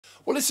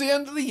Well, it's the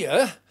end of the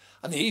year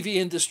and the EV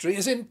industry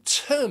is in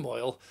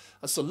turmoil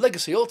as the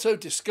legacy auto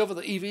discover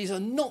that EVs are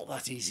not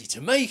that easy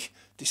to make,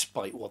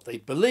 despite what they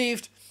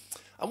believed.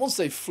 And once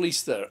they've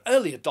fleeced their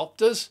early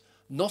adopters,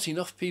 not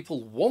enough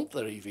people want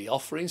their EV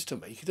offerings to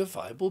make it a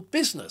viable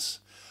business.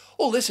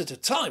 All this at a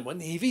time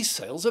when EV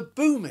sales are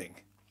booming.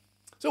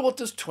 So what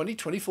does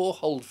 2024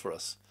 hold for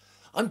us?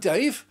 I'm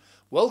Dave,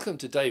 welcome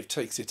to Dave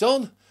Takes It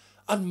On,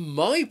 and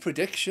my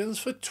predictions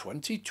for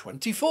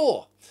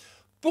 2024.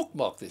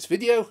 Bookmark this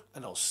video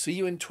and I'll see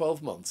you in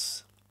 12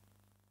 months.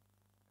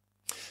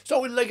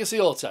 Start with legacy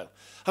auto.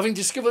 Having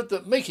discovered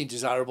that making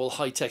desirable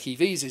high-tech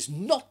EVs is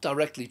not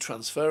directly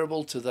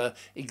transferable to their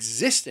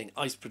existing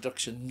ICE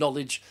production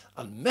knowledge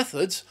and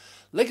methods,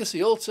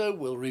 legacy auto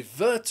will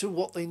revert to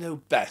what they know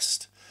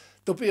best.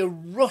 There'll be a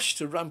rush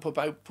to ramp up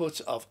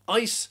output of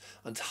ICE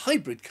and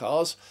hybrid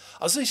cars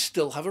as they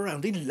still have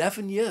around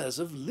 11 years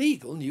of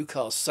legal new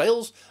car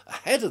sales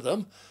ahead of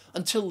them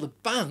until the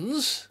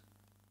bans,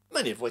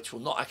 many of which will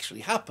not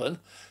actually happen,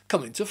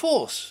 come into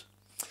force.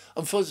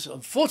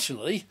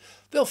 Unfortunately,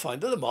 they'll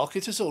find that the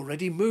market has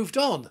already moved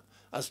on,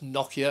 as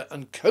Nokia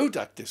and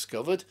Kodak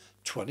discovered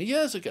 20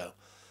 years ago.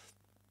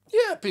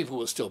 Yeah, people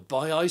will still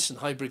buy ICE and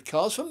hybrid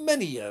cars for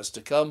many years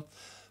to come,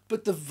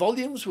 but the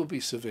volumes will be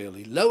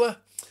severely lower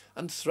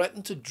and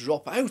threaten to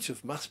drop out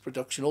of mass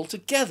production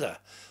altogether,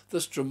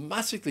 thus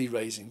dramatically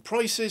raising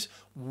prices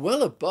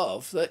well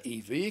above their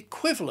EV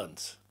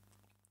equivalent.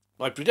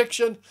 My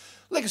prediction,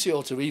 legacy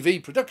auto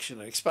EV production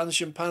and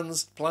expansion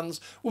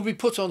plans will be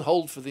put on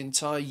hold for the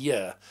entire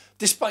year,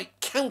 despite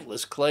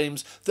countless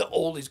claims that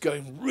all is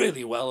going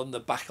really well and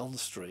they're back on the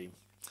stream.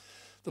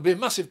 There'll be a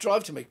massive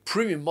drive to make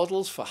premium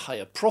models for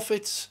higher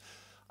profits,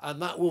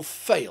 and that will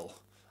fail,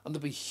 and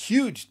there'll be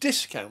huge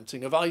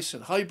discounting of ICE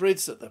and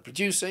hybrids that they're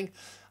producing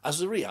as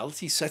the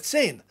reality sets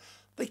in.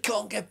 They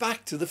can't get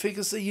back to the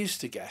figures they used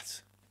to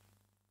get.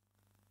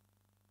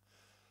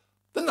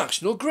 The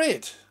national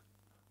grid.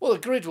 Well, the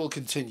grid will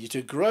continue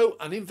to grow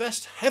and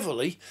invest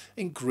heavily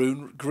in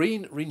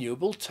green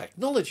renewable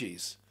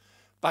technologies.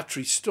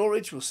 Battery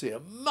storage will see a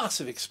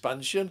massive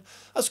expansion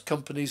as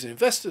companies and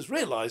investors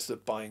realise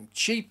that buying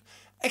cheap,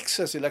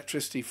 excess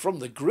electricity from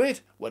the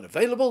grid when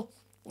available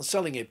and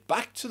selling it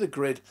back to the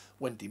grid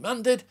when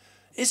demanded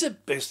is a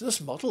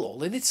business model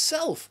all in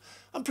itself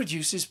and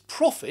produces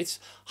profits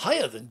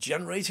higher than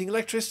generating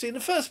electricity in the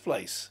first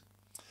place.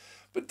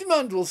 But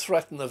demand will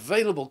threaten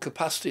available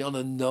capacity on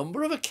a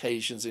number of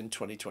occasions in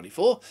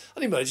 2024,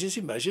 and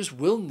emergency measures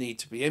will need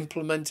to be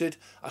implemented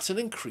at an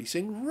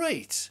increasing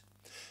rate.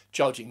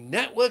 Charging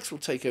networks will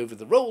take over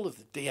the role of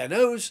the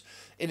DNOs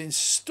in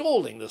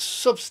installing the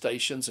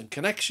substations and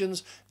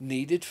connections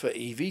needed for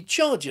EV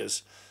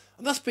chargers,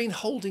 and that's been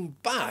holding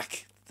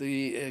back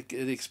the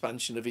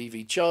expansion of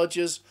EV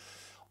chargers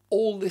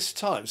all this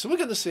time. So we're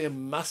going to see a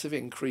massive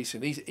increase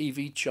in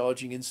EV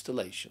charging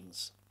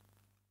installations.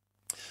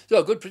 So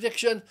a good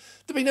prediction,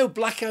 there'll be no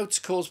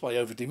blackouts caused by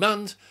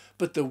over-demand,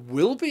 but there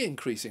will be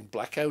increasing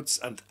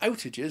blackouts and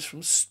outages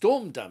from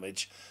storm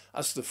damage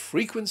as the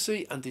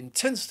frequency and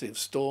intensity of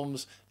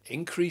storms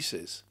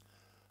increases.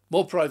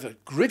 More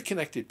private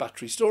grid-connected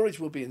battery storage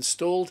will be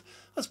installed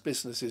as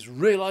businesses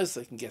realise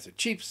they can get a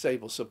cheap,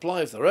 stable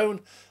supply of their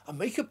own and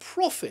make a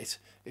profit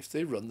if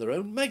they run their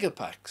own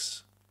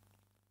megapacks.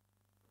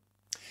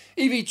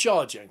 EV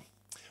charging.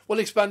 Well,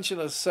 expansion,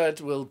 as I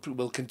said, will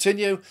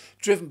continue,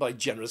 driven by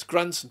generous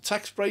grants and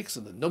tax breaks,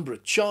 and the number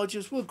of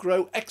chargers will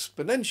grow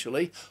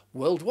exponentially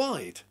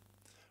worldwide.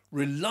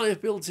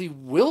 Reliability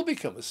will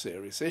become a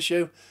serious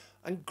issue,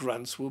 and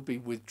grants will be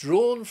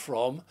withdrawn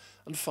from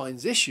and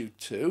fines issued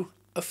to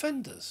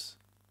offenders.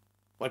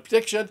 My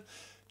prediction,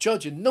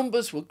 charger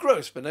numbers will grow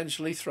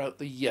exponentially throughout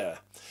the year.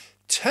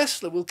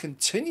 Tesla will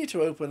continue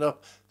to open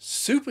up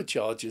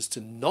superchargers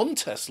to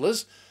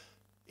non-Teslas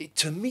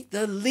to meet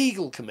their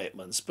legal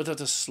commitments, but at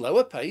a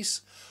slower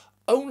pace,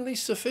 only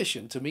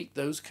sufficient to meet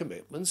those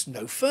commitments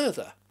no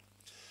further.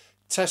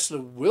 Tesla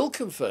will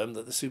confirm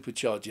that the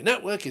supercharger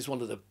network is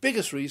one of the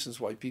biggest reasons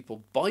why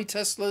people buy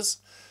Teslas.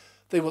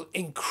 They will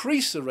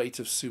increase the rate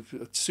of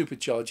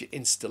supercharger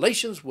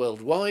installations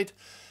worldwide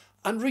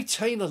and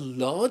retain a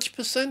large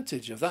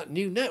percentage of that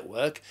new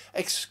network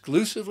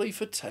exclusively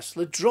for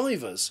Tesla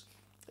drivers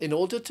in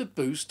order to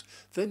boost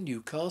their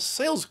new car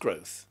sales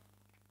growth.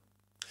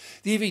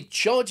 The EV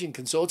Charging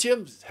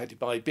Consortium, headed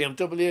by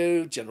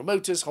BMW, General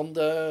Motors,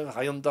 Honda,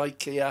 Hyundai,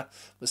 Kia,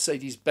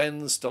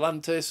 Mercedes-Benz,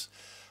 Stellantis,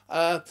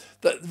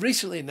 that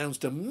recently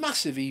announced a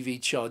massive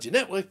EV charging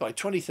network by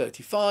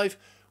 2035,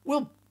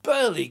 will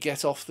barely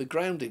get off the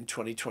ground in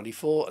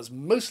 2024 as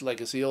most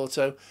legacy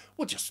auto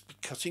will just be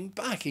cutting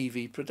back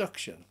EV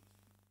production.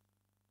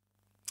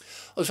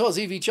 As far as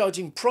EV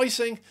charging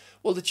pricing,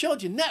 well, the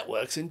charging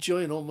networks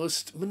enjoy an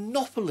almost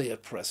monopoly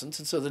at present,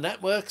 and so the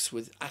networks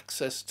with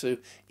access to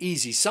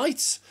easy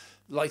sites,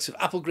 the likes of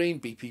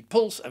Applegreen, BP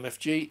Pulse,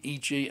 MFG,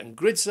 EG and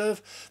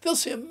GridServe, they'll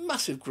see a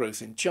massive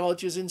growth in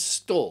chargers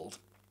installed.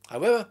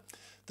 However,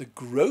 the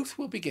growth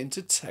will begin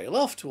to tail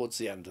off towards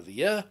the end of the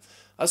year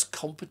as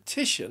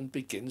competition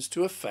begins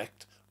to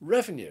affect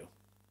revenue.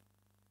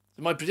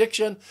 In my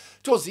prediction,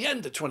 towards the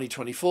end of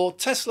 2024,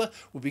 Tesla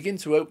will begin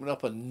to open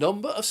up a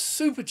number of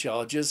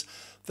superchargers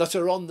that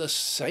are on the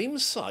same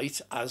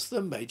site as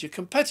the major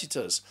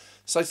competitors,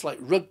 sites like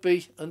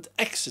Rugby and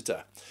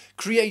Exeter,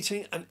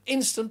 creating an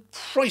instant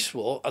price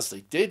war as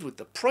they did with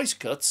the price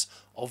cuts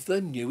of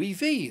their new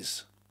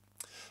EVs.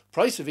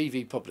 Price of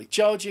EV public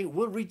charging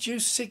will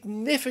reduce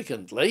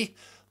significantly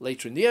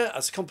later in the year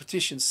as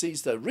competition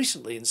sees their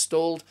recently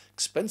installed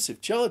expensive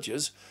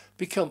chargers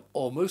become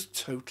almost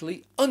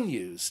totally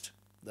unused.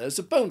 There's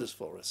a bonus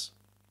for us.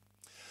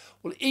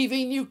 Well, EV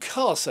new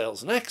car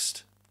sales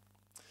next.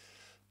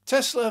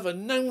 Tesla have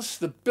announced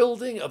the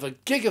building of a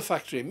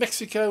gigafactory in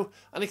Mexico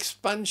and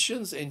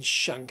expansions in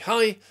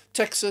Shanghai,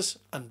 Texas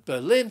and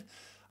Berlin,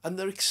 and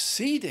they're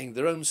exceeding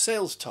their own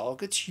sales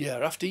targets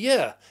year after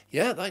year.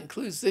 Yeah, that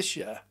includes this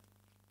year.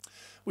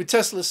 With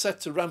Tesla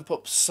set to ramp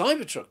up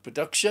Cybertruck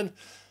production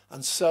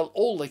and sell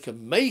all they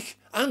can make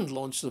and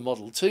launch the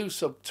Model 2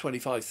 sub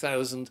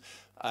 25,000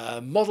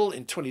 model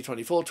in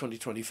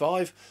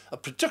 2024-2025, a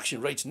production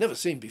rate never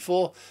seen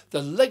before,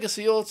 the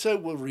legacy auto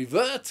will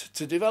revert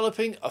to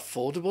developing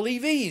affordable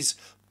EVs,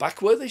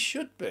 back where they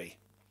should be.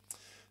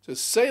 So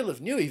sale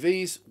of new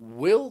EVs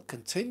will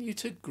continue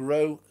to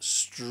grow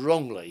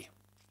strongly.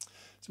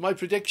 So my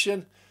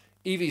prediction,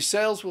 EV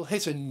sales will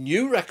hit a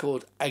new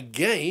record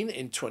again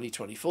in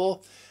 2024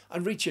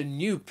 and reach a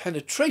new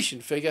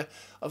penetration figure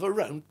of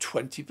around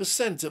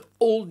 20% of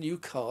all new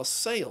car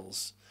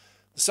sales.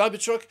 The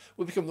Cybertruck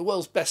will become the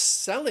world's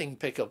best-selling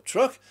pickup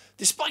truck,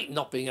 despite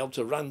not being able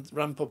to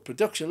ramp up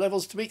production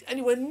levels to meet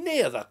anywhere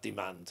near that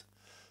demand.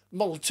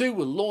 Model 2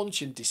 will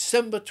launch in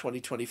December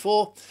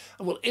 2024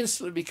 and will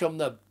instantly become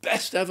the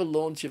best ever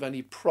launch of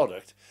any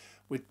product,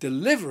 with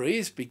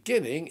deliveries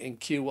beginning in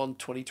Q1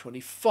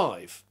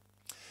 2025.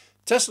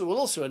 Tesla will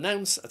also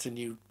announce at a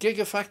new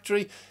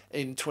gigafactory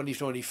in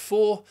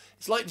 2024.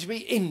 It's likely to be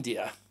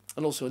India,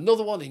 and also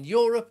another one in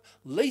Europe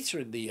later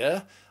in the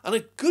year, and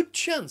a good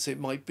chance it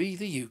might be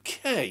the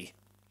UK.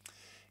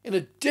 In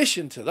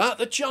addition to that,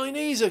 the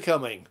Chinese are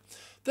coming.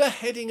 They're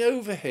heading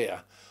over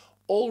here.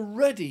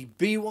 Already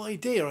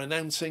BYD are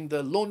announcing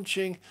they're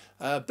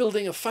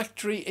building a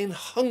factory in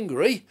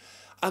Hungary,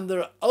 and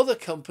there are other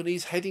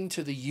companies heading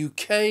to the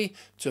UK,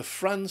 to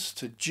France,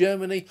 to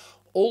Germany,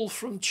 all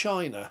from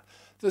China.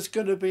 There's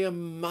going to be a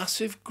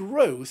massive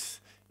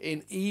growth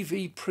in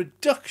EV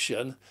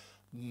production,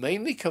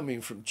 mainly coming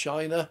from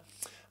China,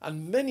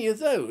 and many of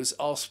those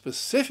are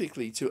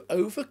specifically to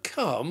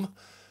overcome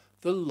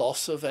the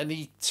loss of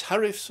any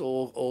tariffs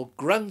or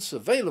grants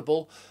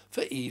available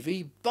for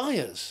EV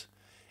buyers.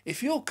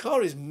 If your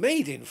car is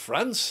made in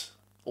France,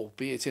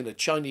 albeit in a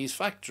Chinese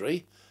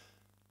factory,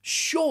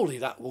 surely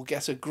that will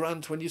get a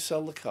grant when you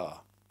sell the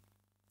car.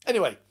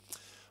 Anyway,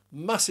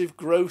 massive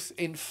growth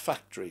in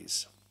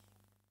factories.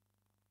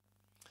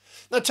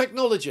 Now,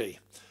 technology.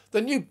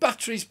 The new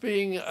batteries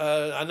being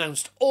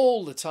announced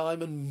all the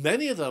time, and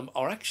many of them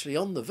are actually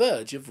on the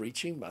verge of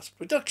reaching mass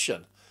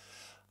production.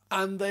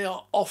 And they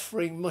are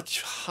offering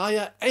much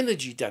higher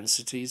energy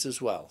densities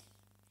as well.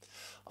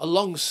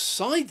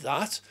 Alongside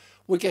that,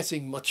 we're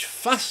getting much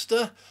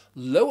faster,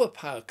 lower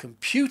power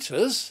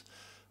computers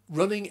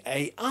running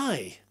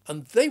AI,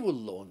 and they will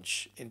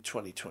launch in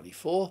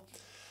 2024.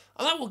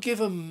 And that will give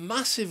a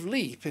massive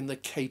leap in the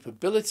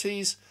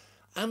capabilities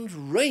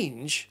and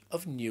range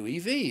of new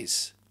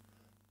EVs.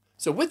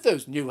 So with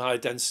those new high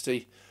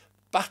density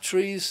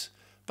battery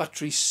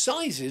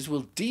sizes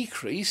will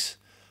decrease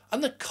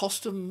and the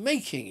cost of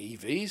making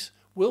EVs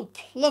will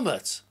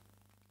plummet.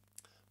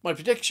 My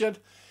prediction,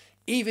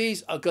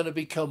 EVs are going to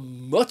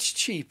become much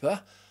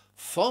cheaper,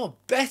 far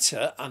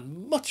better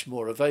and much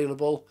more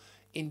available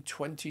in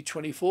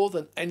 2024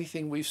 than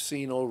anything we've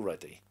seen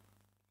already.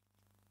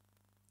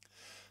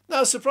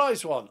 Now, a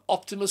surprise one,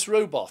 Optimus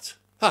Robot.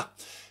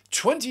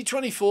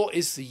 2024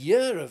 is the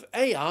year of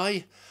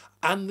AI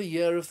and the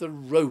year of the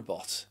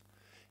robot.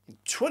 In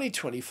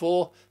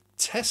 2024,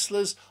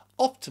 Tesla's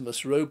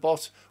Optimus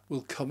Robot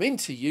will come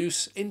into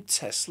use in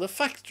Tesla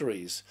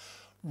factories,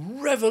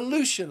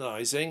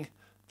 revolutionising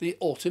the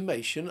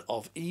automation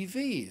of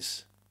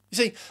EVs. You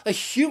see, a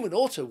human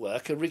auto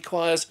worker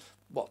requires,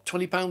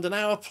 £20 an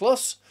hour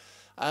plus,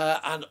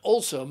 and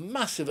also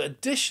massive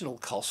additional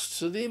costs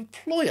to the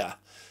employer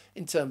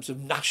in terms of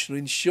national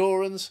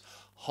insurance,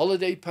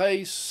 holiday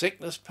pay,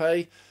 sickness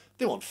pay.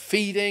 They want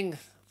feeding,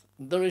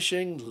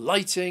 nourishing,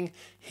 lighting,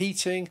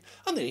 heating,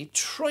 and they need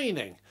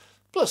training.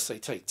 Plus they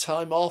take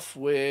time off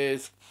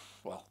with,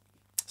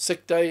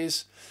 sick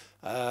days,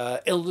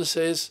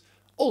 illnesses,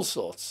 all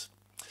sorts.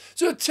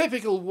 So a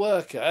typical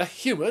worker,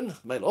 human,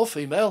 male or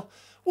female,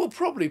 will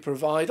probably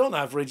provide on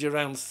average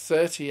around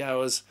 30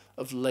 hours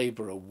of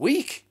labour a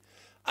week,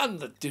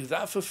 and do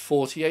that for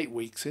 48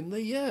 weeks in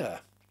the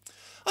year.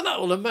 And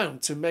that will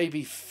amount to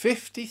maybe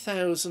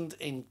 $50,000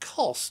 in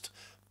cost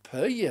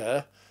per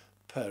year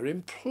per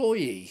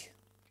employee.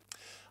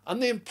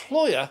 And the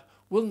employer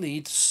will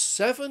need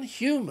 7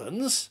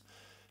 humans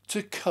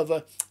to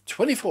cover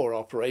 24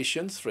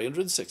 operations,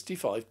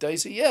 365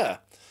 days a year.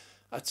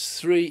 That's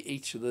 3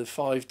 each of the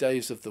 5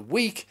 days of the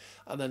week,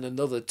 and then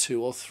another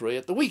 2 or 3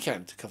 at the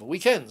weekend to cover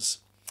weekends.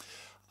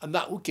 And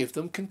that will give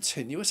them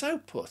continuous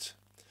output.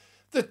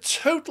 The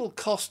total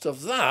cost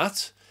of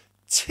that,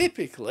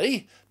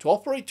 typically, to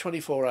operate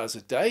 24 hours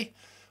a day,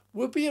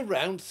 will be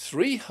around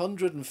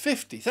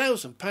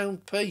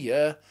 £350,000 per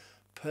year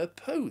per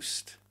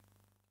post.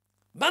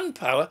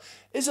 Manpower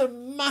is a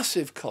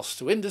massive cost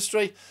to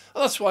industry,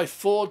 and that's why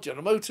Ford,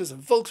 General Motors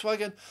and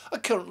Volkswagen are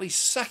currently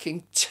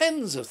sacking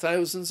tens of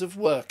thousands of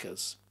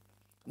workers.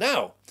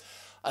 Now,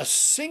 a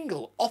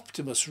single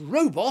Optimus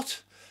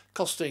Robot,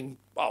 costing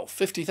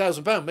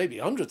 £50,000, maybe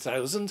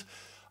 £100,000,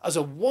 as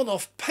a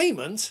one-off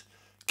payment,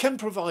 can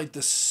provide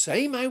the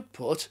same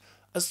output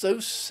as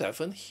those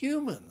 7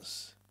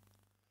 humans.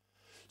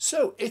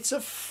 So it's a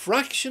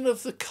fraction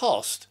of the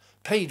cost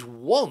paid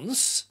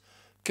once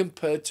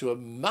compared to a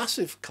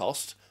massive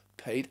cost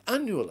paid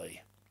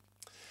annually.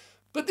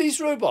 But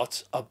these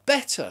robots are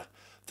better.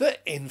 They're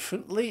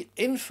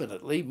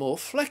infinitely more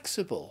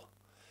flexible.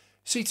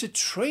 See, to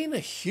train a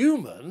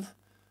human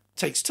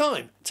takes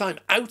time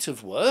out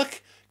of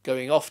work.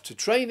 Going off to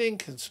training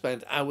can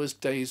spend hours,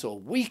 days or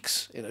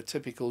weeks in a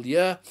typical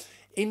year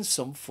in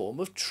some form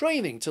of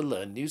training to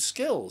learn new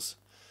skills.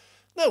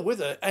 Now with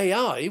an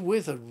AI,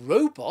 with a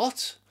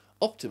robot,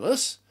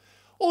 Optimus,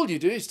 all you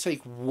do is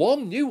take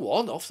one new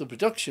one off the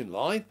production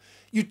line,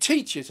 you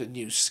teach it a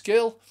new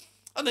skill,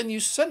 and then you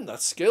send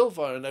that skill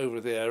via an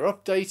over-the-air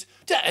update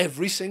to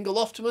every single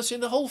Optimus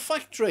in the whole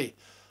factory,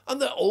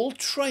 and they're all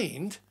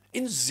trained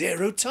in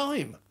 0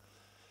 time.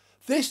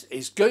 This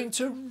is going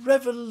to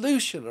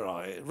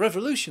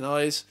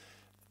revolutionise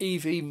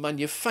EV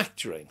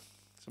manufacturing.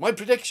 So my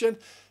prediction,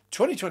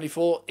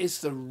 2024 is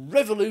the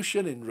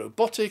revolution in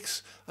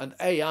robotics and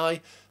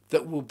AI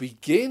that will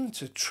begin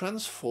to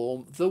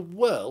transform the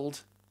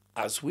world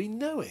as we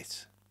know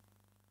it.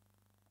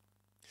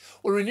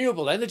 Well,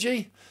 renewable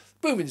energy,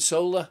 boom in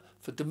solar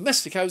for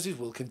domestic houses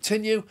will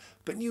continue,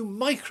 but new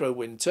micro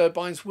wind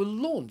turbines will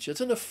launch at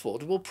an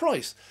affordable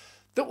price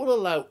that will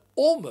allow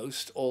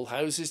almost all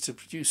houses to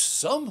produce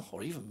some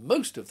or even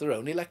most of their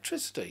own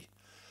electricity.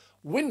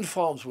 Wind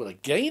farms will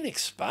again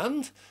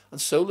expand and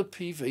solar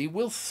PV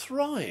will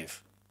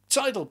thrive.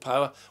 Tidal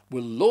power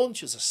will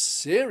launch as a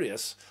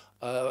serious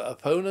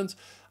opponent,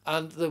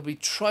 and there'll be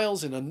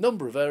trials in a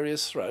number of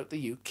areas throughout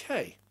the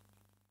UK.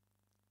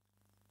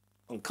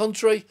 On the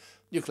contrary,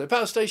 nuclear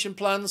power station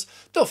plans,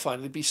 they'll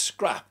finally be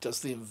scrapped as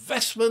the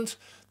investment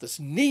that's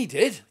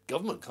needed,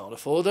 government can't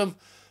afford them,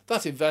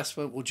 that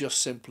investment will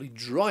just simply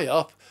dry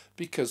up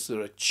because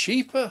there are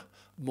cheaper,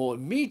 more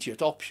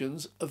immediate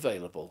options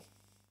available.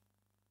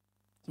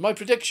 My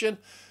prediction,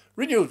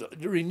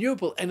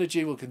 renewable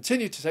energy will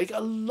continue to take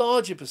a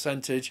larger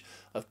percentage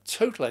of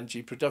total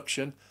energy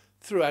production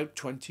throughout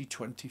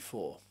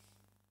 2024.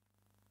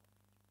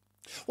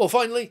 Well,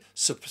 finally,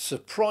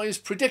 surprise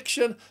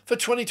prediction for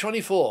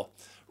 2024.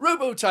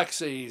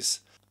 Robotaxis.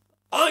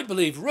 I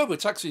believe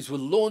robotaxis will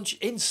launch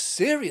in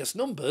serious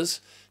numbers,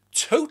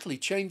 totally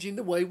changing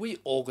the way we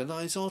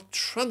organise our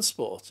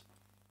transport.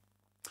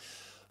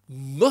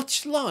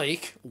 Much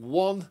like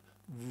one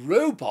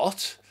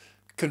robot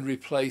can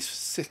replace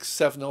 6,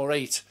 7 or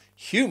 8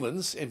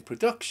 humans in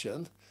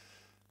production,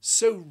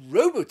 so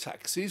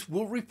robotaxis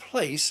will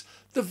replace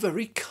the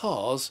very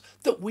cars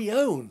that we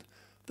own,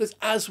 that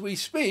as we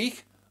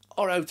speak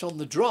are out on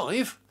the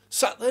drive,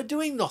 sat there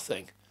doing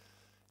nothing.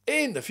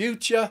 In the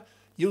future,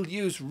 you'll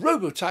use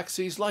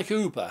robotaxis like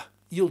Uber.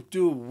 You'll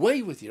do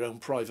away with your own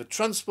private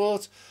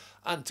transport,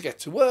 and to get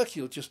to work,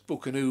 you'll just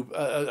book a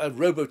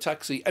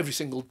robotaxi every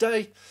single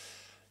day.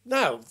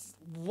 Now,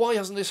 why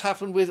hasn't this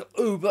happened with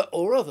Uber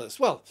or others?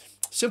 Well,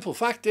 simple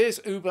fact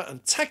is, Uber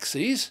and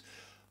taxis,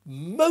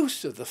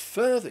 most of the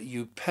fare that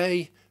you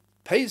pay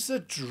pays the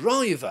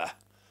driver.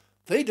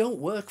 They don't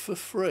work for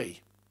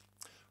free.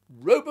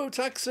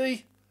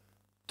 Robotaxi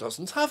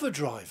doesn't have a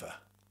driver.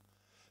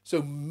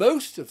 So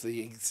most of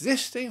the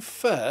existing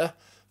fare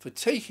for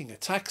taking a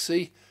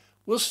taxi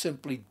will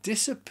simply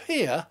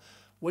disappear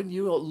when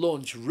you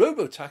launch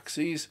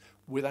robotaxis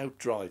without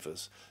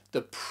drivers.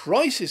 The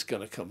price is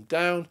going to come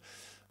down,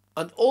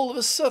 and all of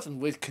a sudden,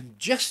 with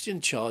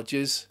congestion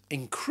charges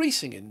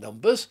increasing in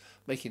numbers,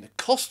 making the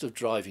cost of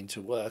driving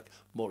to work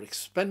more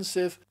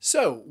expensive.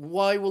 So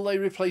why will they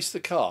replace the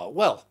car?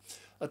 Well,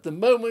 at the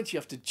moment you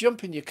have to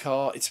jump in your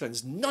car, it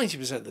spends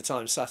 90% of the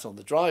time sat on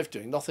the drive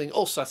doing nothing,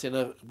 or sat in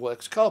a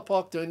works car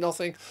park doing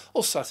nothing,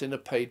 or sat in a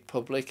paid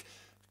public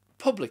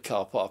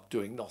car park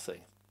doing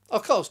nothing.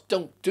 Our cars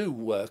don't do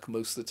work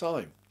most of the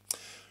time.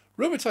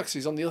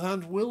 Robotaxis, on the other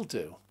hand, will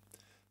do.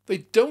 They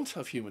don't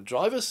have human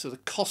drivers, so the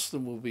cost of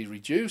them will be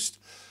reduced,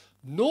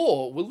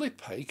 nor will they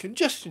pay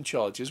congestion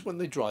charges when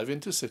they drive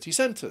into city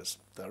centres.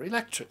 They're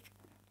electric.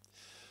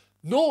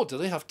 Nor do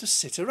they have to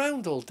sit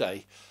around all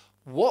day.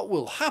 What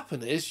will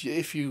happen is,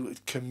 if you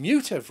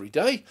commute every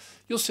day,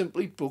 you'll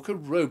simply book a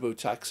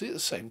robotaxi at the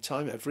same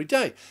time every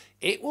day.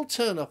 It will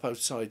turn up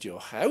outside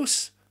your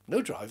house,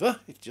 no driver,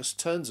 it just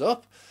turns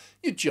up.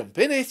 You jump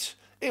in it,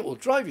 it will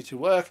drive you to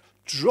work,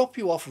 drop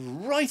you off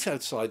right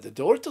outside the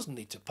door, it doesn't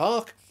need to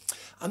park,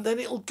 and then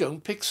it'll go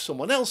and pick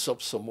someone else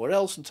up somewhere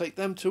else and take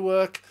them to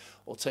work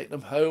or take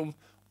them home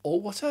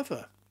or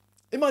whatever.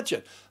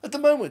 Imagine, at the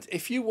moment,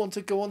 if you want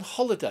to go on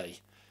holiday,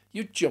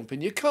 you jump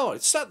in your car.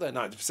 It's sat there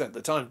 90% of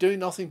the time doing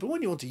nothing, but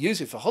when you want to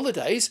use it for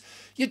holidays,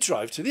 you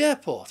drive to the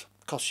airport.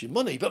 It costs you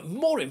money, but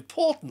more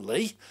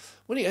importantly,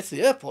 when you get to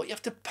the airport, you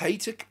have to pay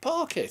to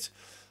park it.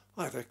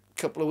 I had a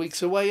couple of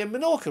weeks away in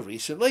Menorca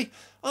recently.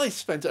 I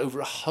spent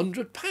over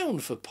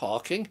 £100 for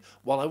parking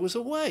while I was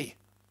away.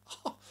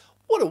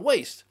 What a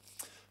waste.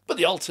 But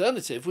the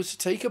alternative was to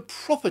take a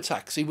proper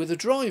taxi with a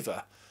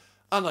driver.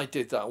 And I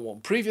did that on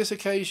one previous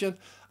occasion.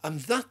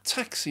 And that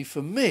taxi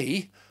for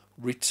me,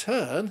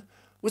 return,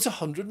 was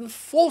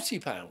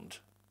 £140.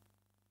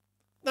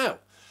 Now,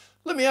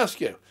 let me ask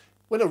you,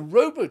 when a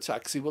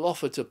robo-taxi will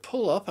offer to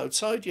pull up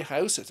outside your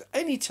house at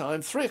any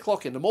time, 3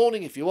 o'clock in the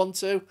morning if you want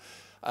to,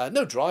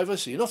 no driver,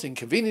 so you're not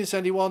inconveniencing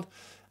anyone,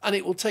 and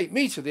it will take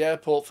me to the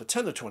airport for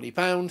 £10 or £20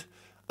 and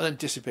then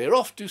disappear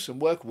off, do some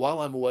work while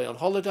I'm away on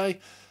holiday,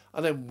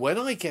 and then when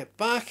I get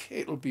back,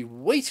 it'll be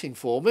waiting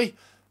for me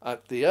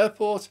at the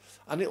airport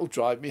and it'll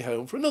drive me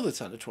home for another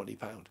 £10 or £20.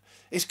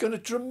 It's going to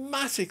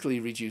dramatically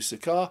reduce the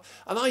car,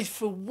 and I,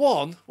 for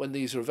one, when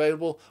these are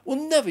available,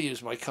 will never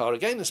use my car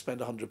again and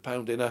spend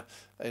 £100 in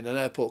an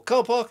airport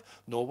car park,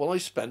 nor will I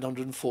spend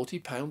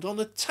 £140 on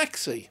a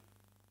taxi.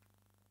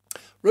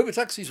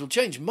 Robotaxis will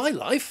change my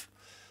life.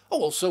 Oh,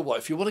 well, so what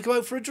if you want to go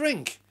out for a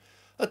drink?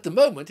 At the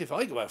moment, if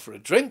I go out for a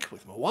drink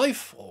with my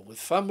wife or with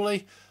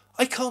family,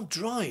 I can't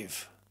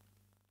drive.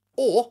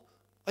 Or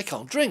I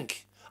can't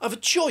drink. I have a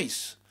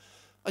choice.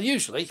 And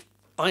usually,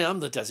 I am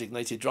the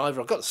designated driver.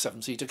 I've got a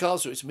 7-seater car,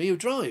 so it's me who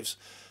drives.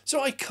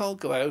 So I can't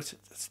go out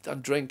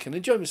and drink and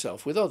enjoy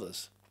myself with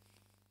others.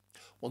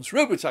 Once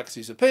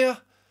robotaxis appear,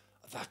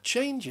 that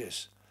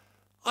changes.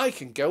 I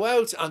can go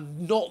out,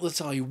 and not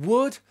that I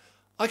would.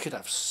 I could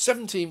have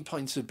 17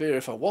 pints of beer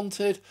if I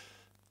wanted,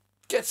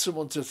 get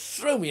someone to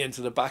throw me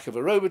into the back of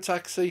a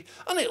robotaxi,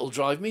 and it'll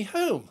drive me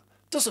home.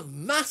 Doesn't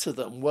matter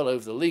that I'm well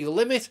over the legal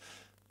limit,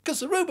 because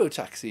the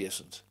robotaxi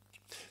isn't.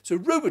 So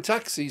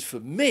robotaxis, for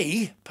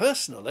me,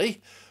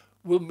 personally,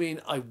 will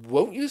mean I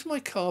won't use my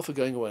car for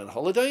going away on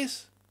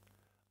holidays,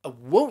 I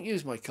won't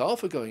use my car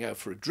for going out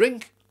for a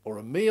drink or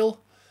a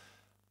meal,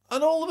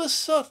 and all of a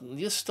sudden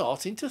you're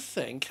starting to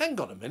think, hang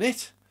on a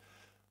minute,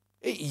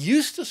 it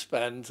used to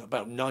spend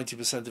about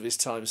 90% of its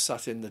time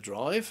sat in the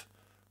drive.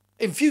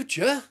 In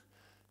future,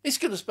 it's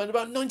going to spend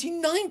about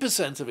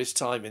 99% of its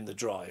time in the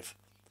drive.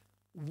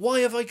 Why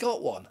have I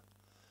got one?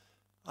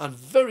 And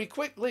very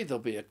quickly there'll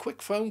be a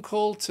quick phone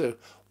call to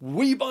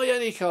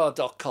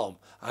WeBuyAnyCar.com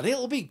and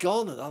it'll be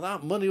gone and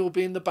that money will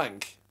be in the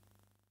bank.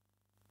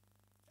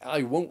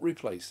 I won't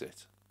replace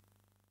it.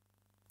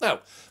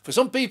 Now, for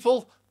some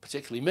people,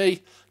 particularly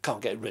me,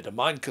 can't get rid of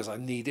mine because I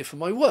need it for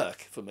my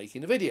work, for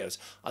making the videos.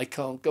 I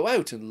can't go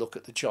out and look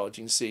at the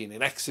charging scene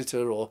in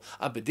Exeter or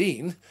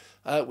Aberdeen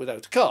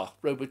without a car.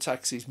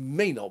 Robotaxis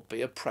may not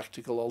be a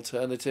practical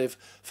alternative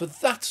for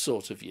that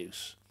sort of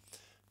use.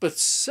 But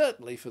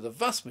certainly for the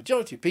vast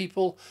majority of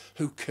people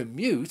who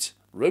commute,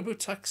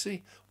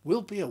 robotaxi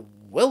will be a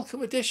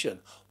welcome addition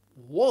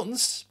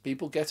once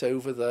people get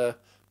over their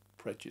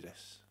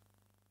prejudice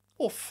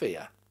or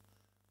fear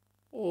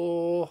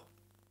or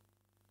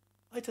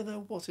I don't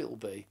know what it'll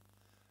be,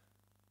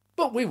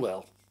 but we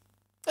will.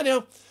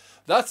 Anyhow,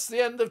 that's the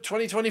end of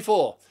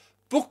 2024.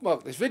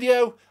 Bookmark this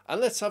video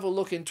and let's have a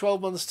look in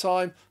 12 months'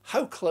 time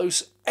how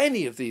close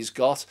any of these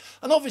got.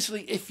 And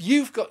obviously, if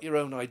you've got your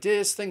own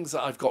ideas, things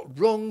that I've got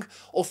wrong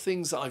or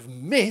things that I've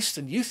missed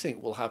and you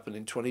think will happen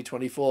in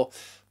 2024,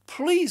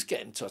 please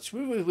get in touch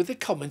with the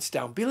comments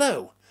down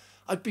below.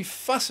 I'd be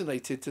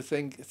fascinated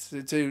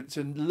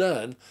to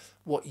learn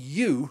what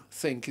you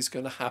think is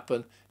going to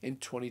happen in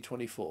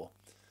 2024.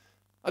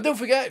 And don't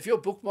forget, if you're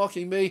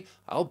bookmarking me,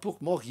 I'll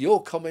bookmark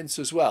your comments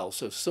as well.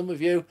 So some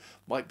of you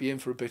might be in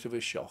for a bit of a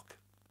shock.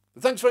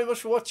 But thanks very much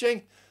for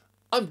watching.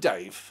 I'm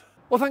Dave.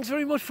 Well, thanks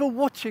very much for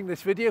watching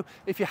this video.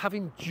 If you have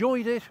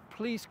enjoyed it,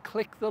 please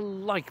click the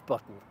like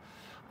button.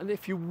 And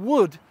if you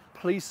would,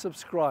 please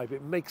subscribe.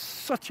 It makes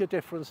such a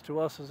difference to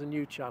us as a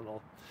new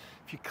channel.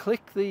 If you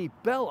click the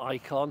bell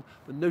icon,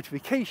 the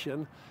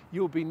notification,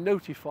 you'll be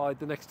notified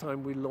the next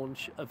time we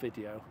launch a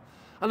video.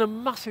 And a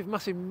massive,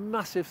 massive,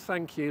 massive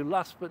thank you,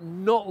 last but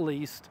not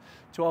least,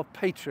 to our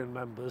Patreon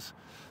members.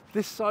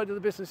 This side of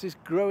the business is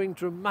growing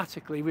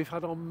dramatically. We've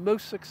had our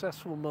most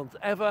successful month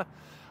ever,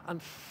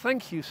 and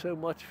thank you so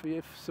much for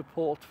your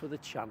support for the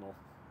channel.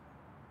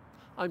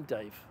 I'm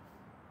Dave.